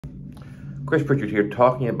Chris Pritchard here,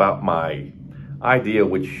 talking about my idea,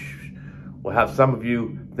 which will have some of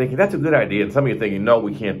you thinking that's a good idea, and some of you thinking, no,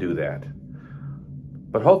 we can't do that.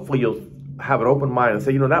 But hopefully you'll have an open mind and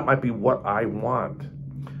say, that might be what I want.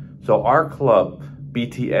 So our club,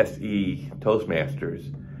 BTSE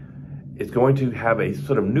Toastmasters, is going to have a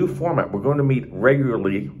sort of new format. We're going to meet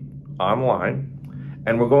regularly online,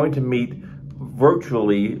 and we're going to meet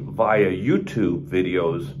virtually via YouTube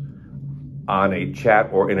videos on a chat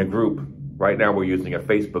or in a group. Right now we're using a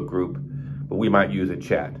Facebook group, but we might use a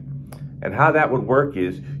chat. And how that would work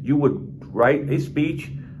is you would write a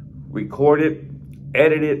speech, record it,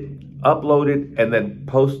 edit it, upload it, and then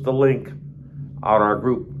post the link on our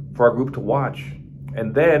group for our group to watch.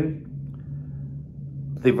 And then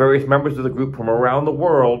the various members of the group from around the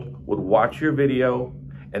world would watch your video,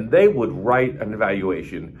 and they would write an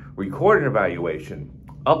evaluation, record an evaluation,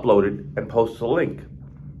 upload it, and post the link.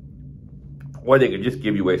 Or they could just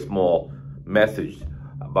give you a small message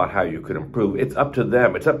about how you could improve. It's up to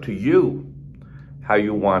them. It's up to you how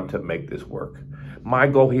you want to make this work. My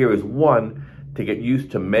goal here is, one, to get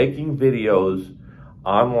used to making videos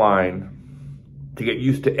online, to get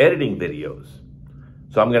used to editing videos.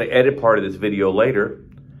 So I'm going to edit part of this video later,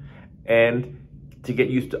 and to get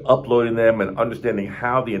used to uploading them and understanding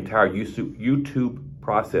how the entire YouTube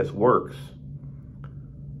process works.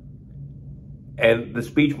 And the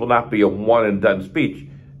speech will not be a one and done speech.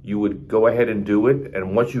 You would go ahead and do it,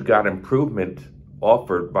 and once you got improvement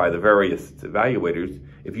offered by the various evaluators,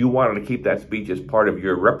 if you wanted to keep that speech as part of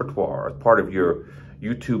your repertoire, as part of your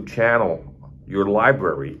YouTube channel, your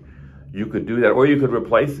library, you could do that, or you could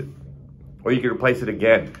replace it, or you could replace it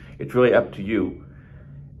again. It's really up to you.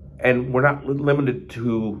 And we're not limited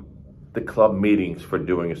to the club meetings for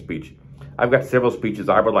doing a speech. I've got several speeches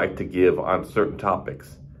I would like to give on certain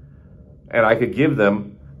topics, and I could give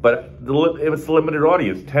them, but if it's a limited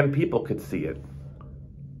audience, 10 people could see it.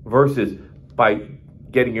 Versus by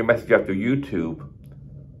getting your message out through YouTube,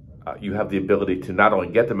 you have the ability to not only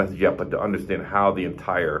get the message out, but to understand how the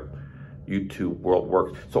entire YouTube world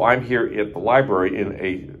works. So I'm here at the library in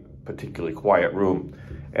a particularly quiet room,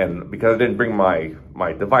 and because I didn't bring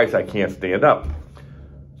my device, I can't stand up.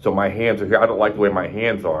 So my hands are here. I don't like the way my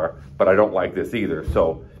hands are, but I don't like this either.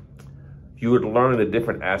 So you would learn the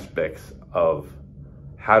different aspects of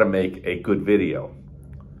how to make a good video.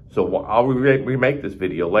 So I'll remake this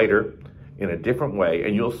video later in a different way,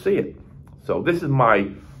 and you'll see it. So this is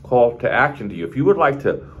my call to action to you. If you would like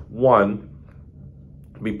to, one,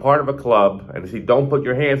 be part of a club, and see, don't put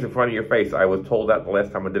your hands in front of your face. I was told that the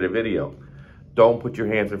last time I did a video. Don't put your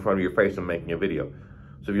hands in front of your face when making a video.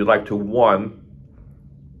 So if you'd like to, one,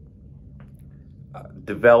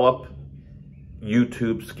 develop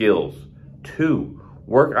YouTube skills. Two,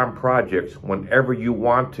 work on projects whenever you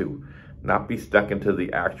want to, not be stuck into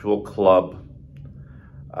the actual club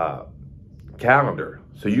calendar.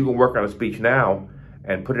 So you can work on a speech now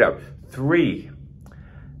and put it out. Three,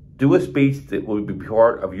 do a speech that will be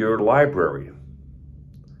part of your library,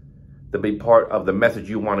 that be part of the message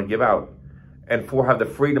you want to give out. And four, have the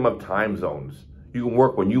freedom of time zones. You can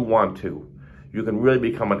work when you want to. You can really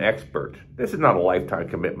become an expert. This is not a lifetime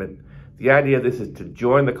commitment. The idea of this is to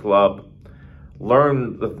join the club,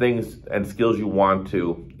 learn the things and skills you want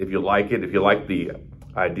to, if you like it, if you like the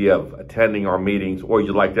idea of attending our meetings, or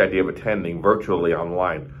you like the idea of attending virtually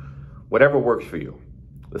online, whatever works for you.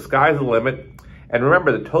 The sky's the limit. And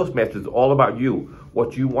remember, the Toastmasters is all about you,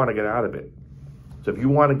 what you want to get out of it. So if you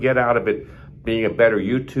want to get out of it being a better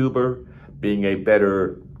YouTuber, being a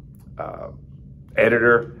better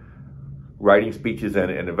editor, writing speeches and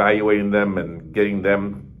evaluating them and getting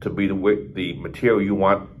them to be the material you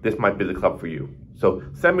want, this might be the club for you. So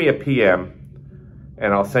send me a PM,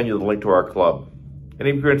 and I'll send you the link to our club. And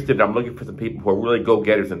if you're interested, I'm looking for some people who are really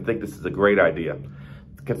go-getters and think this is a great idea.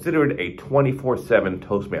 Consider it a 24/7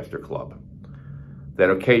 Toastmaster club that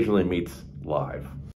occasionally meets live.